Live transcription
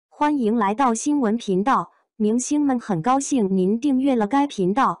欢迎来到新闻频道，明星们很高兴您订阅了该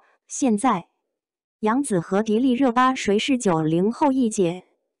频道。现在，杨紫和迪丽热巴谁是90后一姐？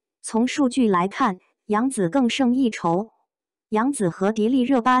从数据来看，杨紫更胜一筹。杨紫和迪丽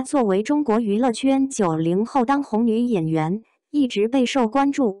热巴作为中国娱乐圈90后当红女演员，一直备受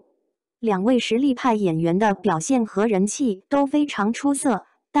关注。两位实力派演员的表现和人气都非常出色，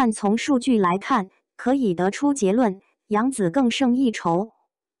但从数据来看，可以得出结论：杨紫更胜一筹。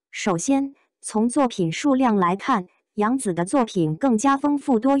首先，从作品数量来看，杨紫的作品更加丰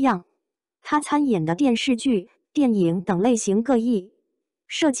富多样，她参演的电视剧、电影等类型各异，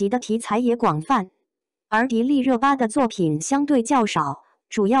涉及的题材也广泛。而迪丽热巴的作品相对较少，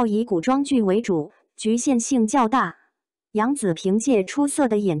主要以古装剧为主，局限性较大。杨紫凭借出色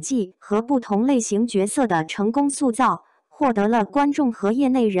的演技和不同类型角色的成功塑造，获得了观众和业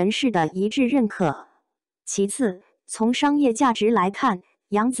内人士的一致认可。其次，从商业价值来看，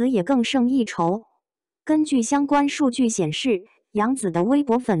杨紫也更胜一筹。根据相关数据显示，杨紫的微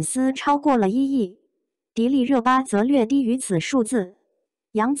博粉丝超过了1亿，迪丽热巴则略低于此数字。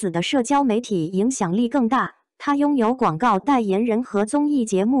杨紫的社交媒体影响力更大，她拥有广告代言人和综艺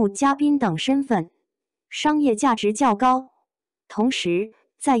节目嘉宾等身份，商业价值较高。同时，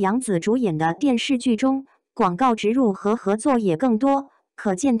在杨紫主演的电视剧中，广告植入和合作也更多，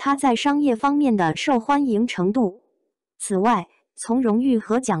可见她在商业方面的受欢迎程度。此外，从荣誉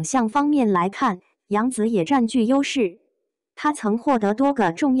和奖项方面来看，杨紫也占据优势。她曾获得多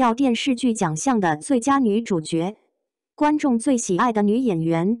个重要电视剧奖项的最佳女主角、观众最喜爱的女演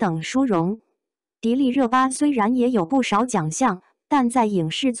员等殊荣。迪丽热巴虽然也有不少奖项，但在影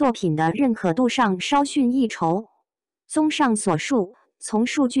视作品的认可度上稍逊一筹。综上所述，从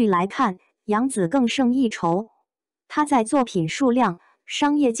数据来看，杨紫更胜一筹。她在作品数量、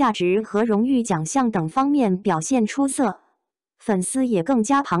商业价值和荣誉奖项等方面表现出色，粉丝也更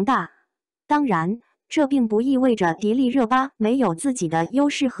加庞大。当然，这并不意味着迪丽热巴没有自己的优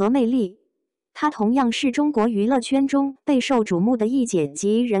势和魅力。她同样是中国娱乐圈中备受瞩目的一姐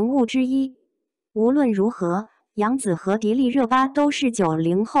级人物之一。无论如何，杨紫和迪丽热巴都是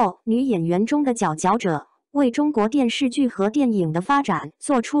90后女演员中的佼佼者，为中国电视剧和电影的发展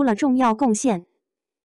做出了重要贡献。